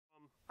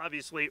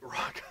obviously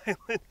Rock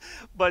Island,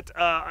 but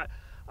I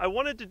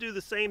wanted to do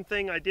the same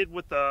thing I did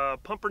with the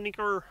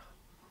pumpernickel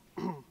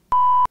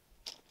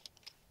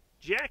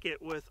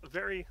jacket with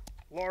very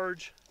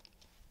large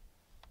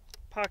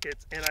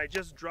pockets, and I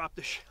just dropped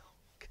the shell.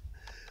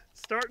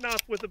 Starting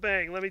off with a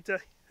bang, let me tell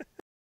you.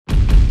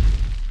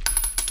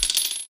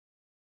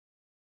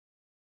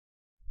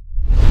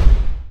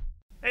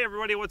 Hey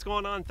everybody, what's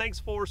going on? Thanks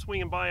for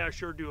swinging by. I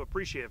sure do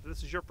appreciate it. If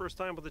this is your first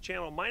time with the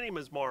channel, my name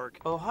is Mark.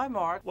 Oh, hi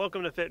Mark.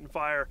 Welcome to Fit and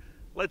Fire.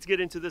 Let's get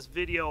into this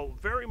video.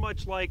 Very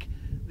much like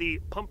the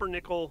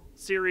pumpernickel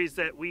series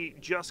that we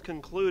just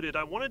concluded,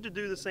 I wanted to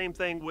do the same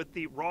thing with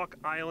the Rock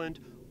Island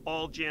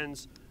All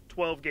Gens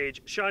 12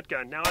 gauge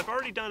shotgun. Now I've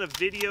already done a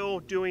video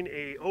doing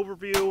a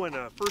overview and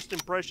a first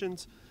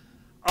impressions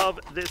of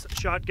this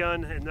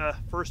shotgun and the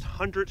first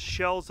 100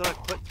 shells that I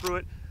put through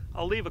it.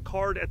 I'll leave a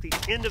card at the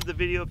end of the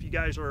video if you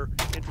guys are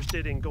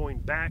interested in going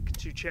back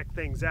to check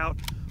things out.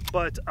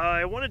 But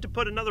I wanted to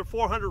put another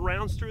 400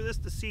 rounds through this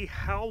to see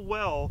how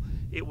well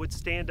it would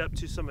stand up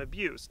to some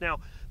abuse. Now,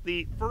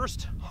 the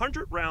first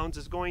 100 rounds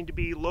is going to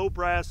be low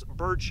brass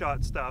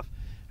birdshot stuff.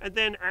 And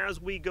then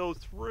as we go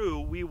through,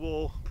 we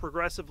will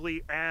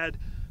progressively add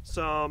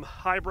some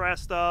high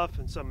brass stuff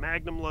and some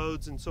magnum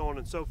loads and so on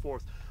and so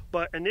forth.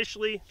 But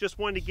initially, just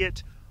wanted to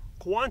get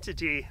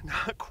quantity,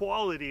 not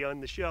quality,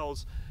 on the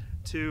shells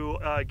to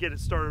get it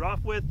started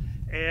off with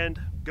and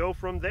go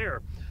from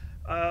there.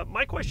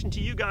 My question to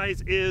you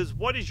guys is,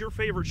 what is your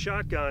favorite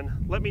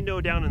shotgun? Let me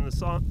know down in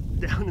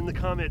the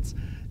comments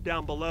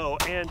down below.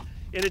 And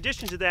in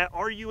addition to that,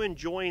 are you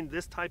enjoying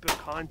this type of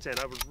content?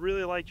 I would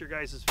really like your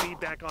guys'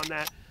 feedback on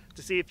that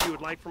to see if you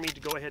would like for me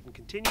to go ahead and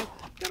continue.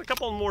 Got a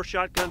couple more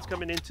shotguns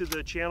coming into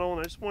the channel,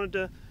 and I just wanted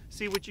to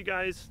see what you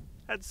guys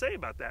had to say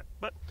about that.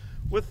 But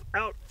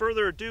without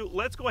further ado,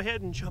 let's go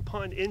ahead and jump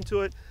on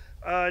into it.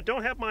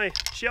 Don't have my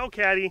shell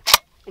caddy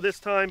this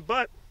time,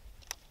 but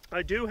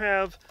I do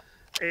have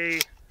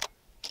a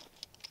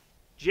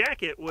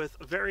jacket with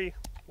very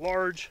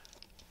large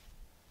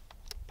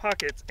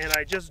pockets, and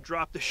I just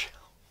dropped the shell.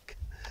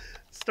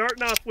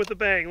 Starting off with a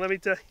bang, let me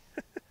tell you.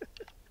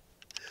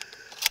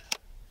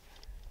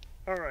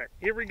 All right,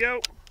 here we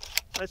go.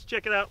 Let's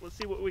check it out. Let's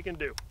see what we can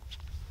do.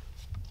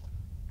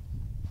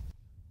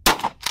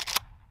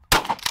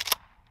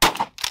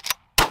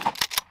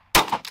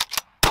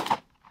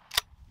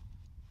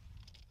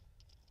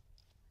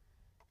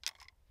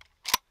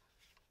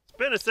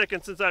 Been a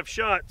second since I've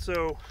shot,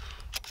 so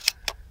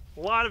a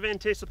lot of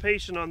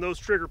anticipation on those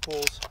trigger pulls.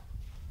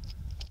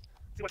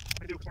 Let's see what I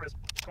can do as far as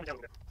calming down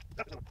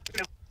a little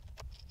bit.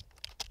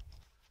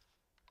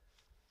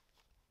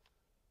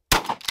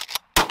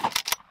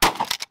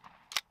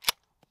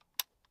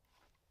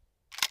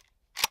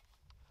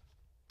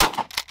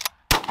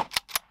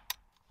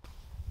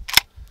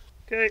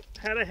 Okay,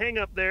 had a hang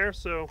up there,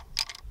 so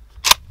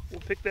we'll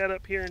pick that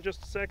up here in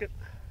just a second.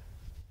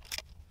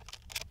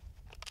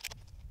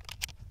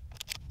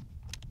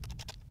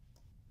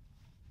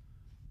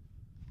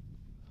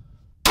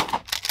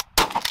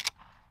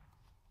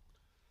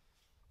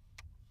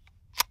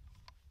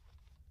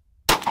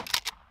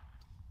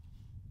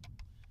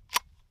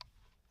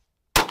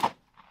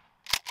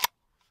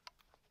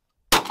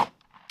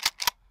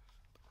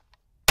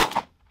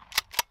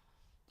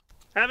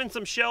 Having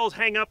some shells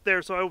hang up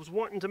there, so I was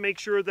wanting to make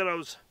sure that I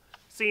was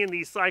seeing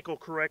these cycle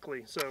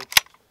correctly. So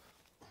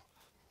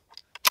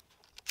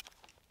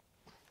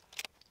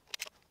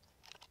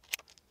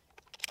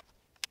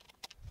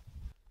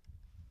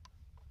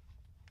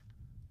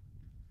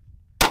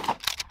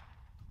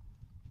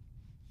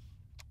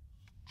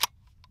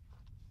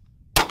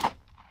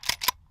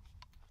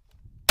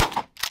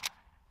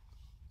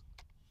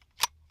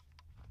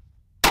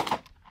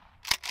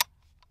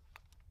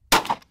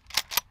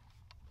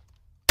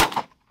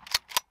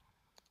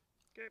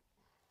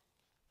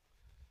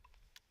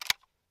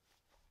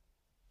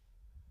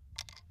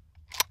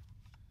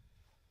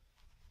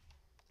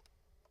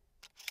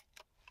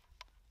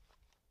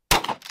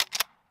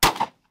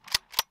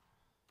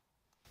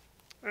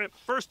all right,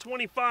 first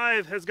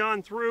 25 has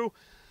gone through.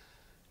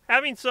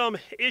 Having some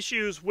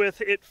issues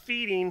with it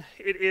feeding.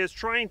 It is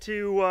trying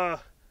to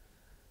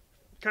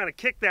kind of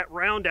kick that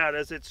round out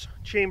as it's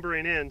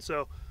chambering in.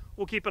 So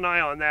we'll keep an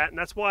eye on that, and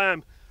that's why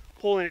I'm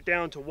pulling it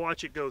down to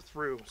watch it go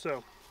through.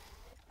 So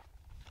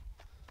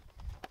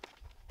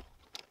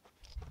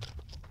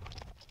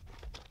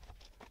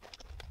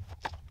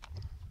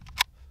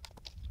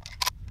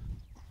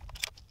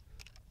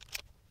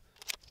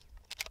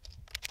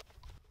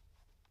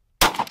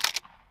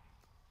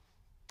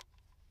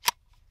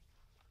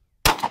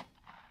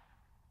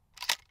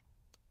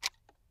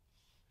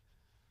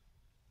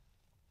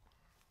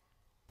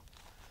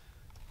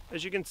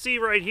as you can see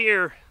right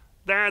here,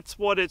 that's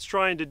what it's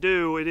trying to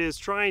do. It is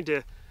trying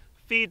to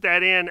feed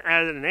that in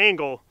at an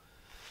angle.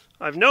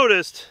 I've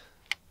noticed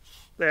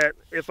that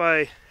if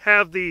I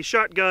have the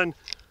shotgun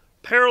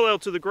parallel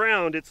to the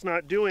ground, it's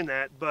not doing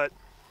that, but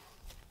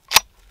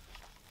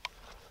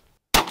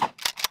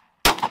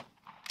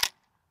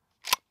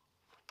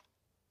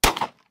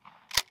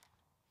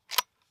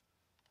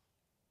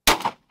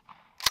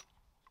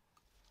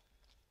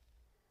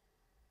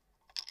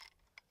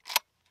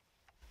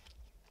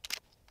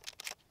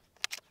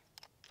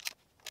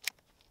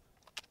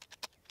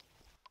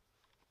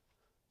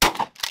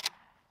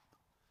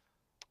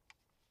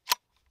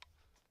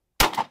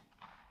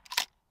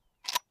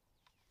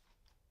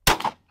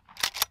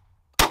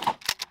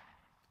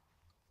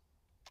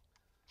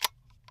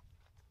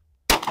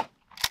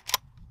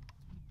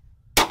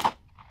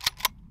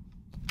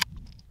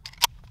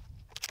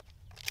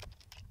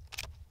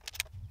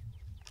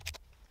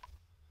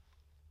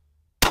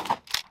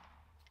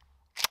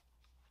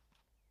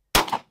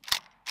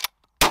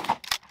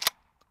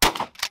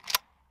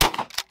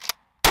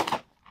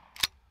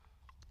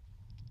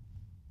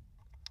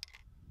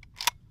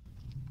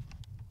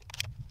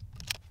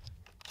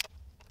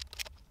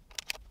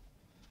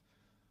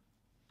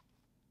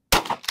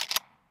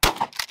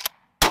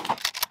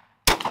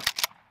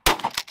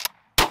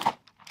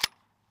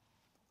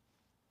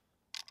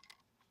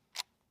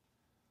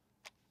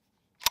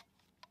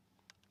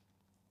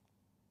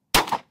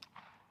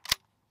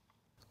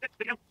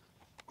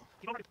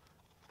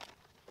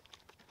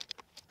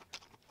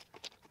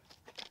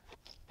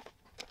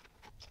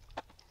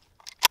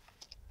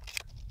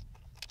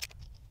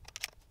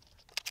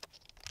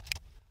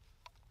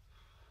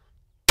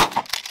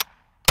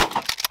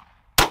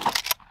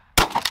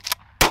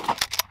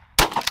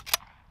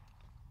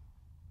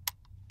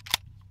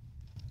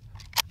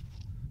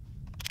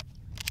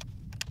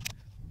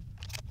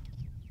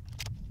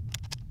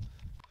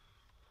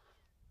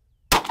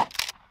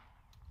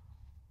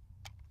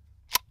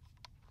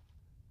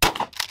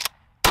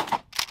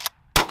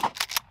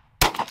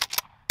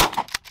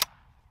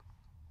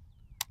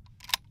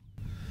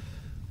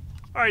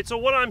All right, so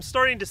what I'm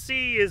starting to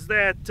see is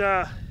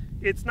that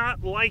it's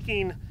not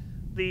liking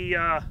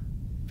the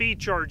feed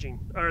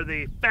charging, or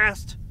the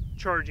fast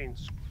charging,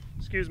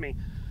 excuse me.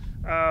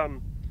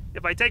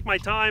 If I take my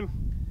time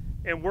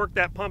and work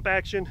that pump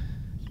action,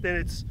 then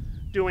it's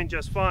doing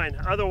just fine.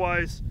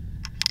 Otherwise,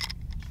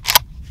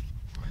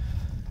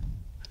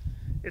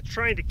 it's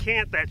trying to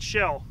cant that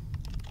shell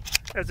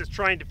as it's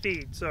trying to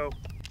feed. So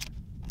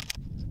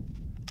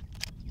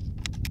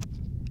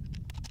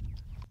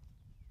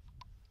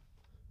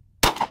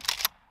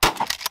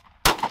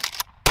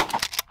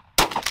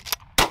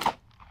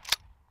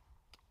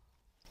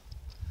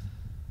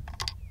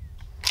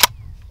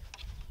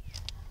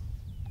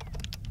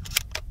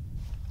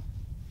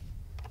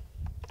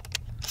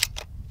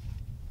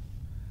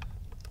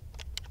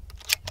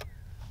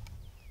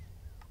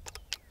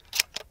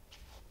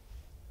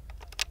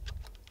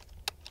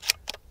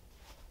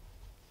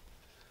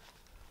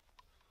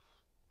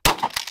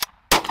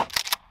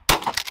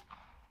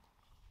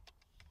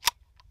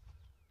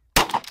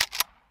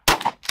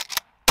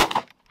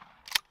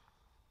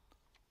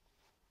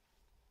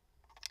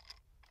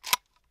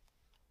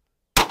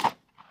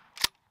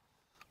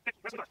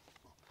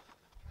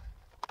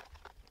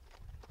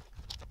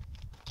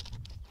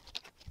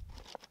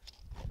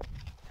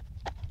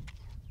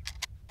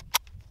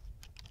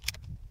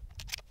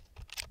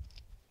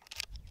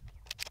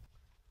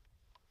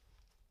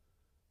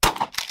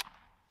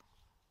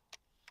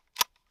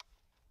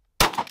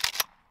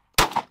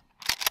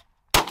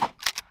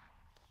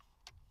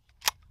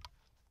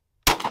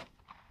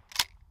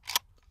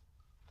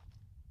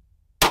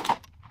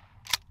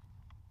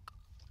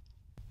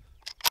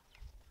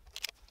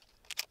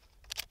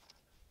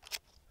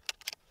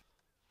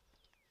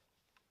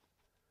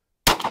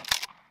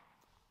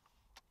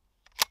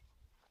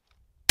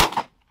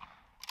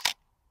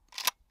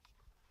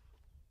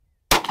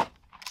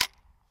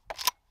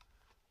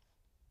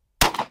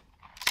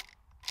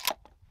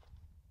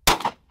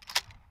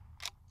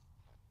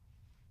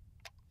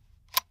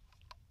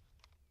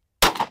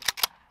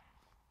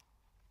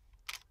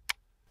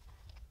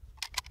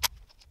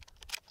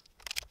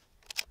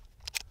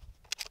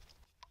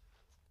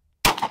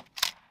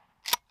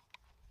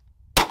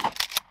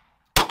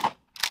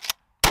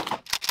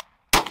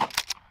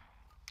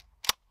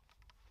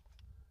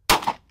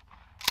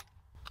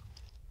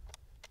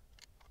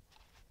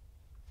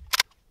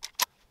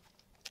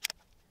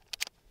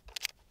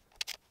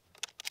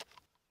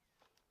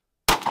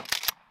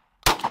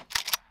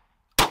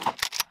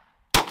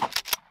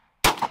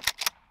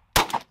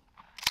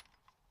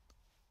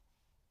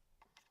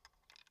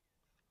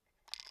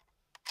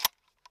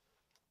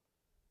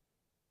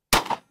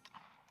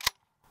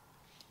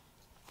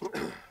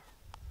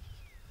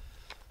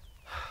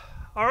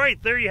all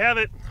right, there you have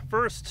it.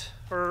 First,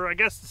 or I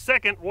guess the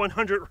second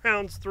 100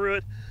 rounds through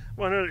it,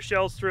 100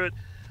 shells through it.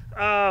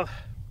 Yeah,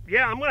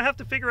 I'm gonna have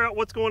to figure out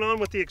what's going on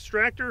with the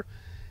extractor.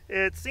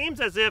 It seems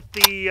as if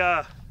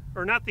the,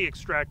 or not the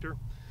extractor,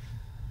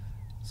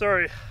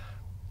 sorry,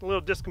 a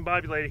little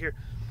discombobulated here.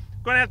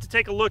 I'm gonna have to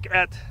take a look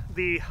at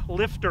the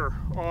lifter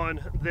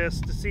on this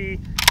to see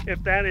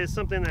if that is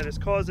something that is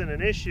causing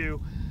an issue,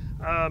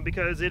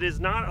 because it is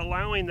not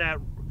allowing that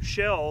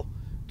shell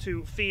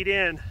to feed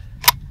in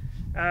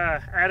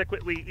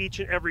adequately each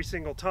and every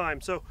single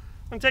time. So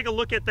I'm gonna take a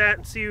look at that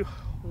and see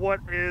what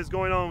is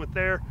going on with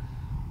there.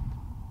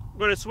 I'm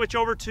going to switch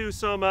over to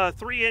some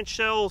 3-inch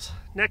shells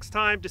next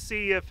time to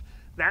see if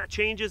that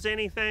changes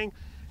anything,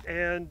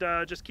 and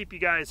just keep you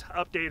guys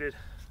updated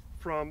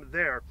from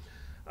there.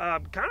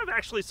 Kind of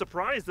actually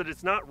surprised that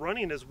it's not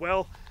running as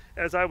well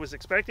as I was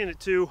expecting it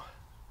to,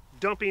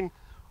 dumping,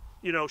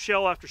 you know,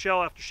 shell after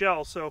shell after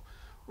shell. So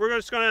we're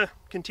just going to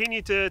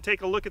continue to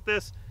take a look at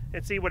this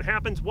and see what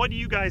happens. What do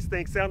you guys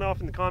think? Sound off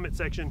in the comment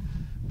section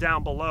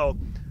down below.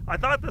 I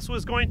thought this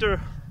was going to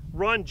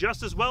run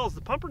just as well as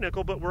the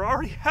pumpernickel, but we're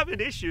already having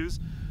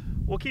issues.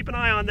 We'll keep an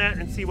eye on that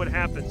and see what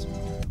happens.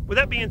 With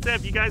that being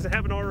said, if you guys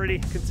haven't already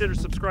considered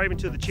subscribing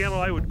to the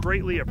channel, I would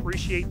greatly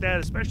appreciate that,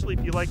 especially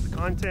if you like the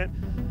content.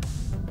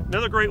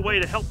 Another great way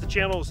to help the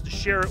channel is to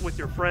share it with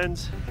your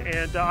friends,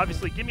 and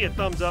obviously give me a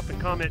thumbs up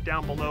and comment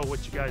down below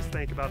what you guys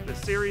think about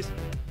this series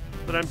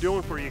that I'm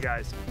doing for you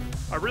guys.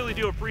 I really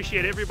do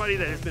appreciate everybody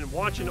that has been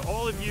watching,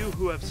 all of you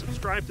who have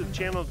subscribed to the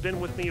channel, have been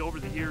with me over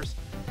the years.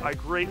 I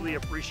greatly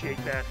appreciate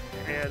that,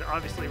 and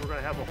obviously we're going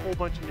to have a whole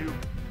bunch of new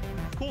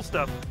cool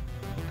stuff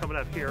coming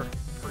up here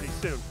pretty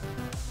soon.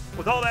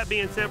 With all that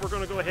being said, we're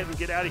going to go ahead and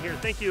get out of here.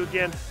 Thank you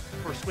again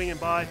for swinging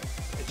by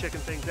and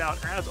checking things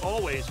out. As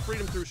always,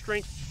 freedom through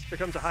strength. Here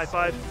comes a high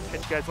five.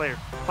 Catch you guys later.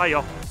 Bye,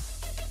 y'all.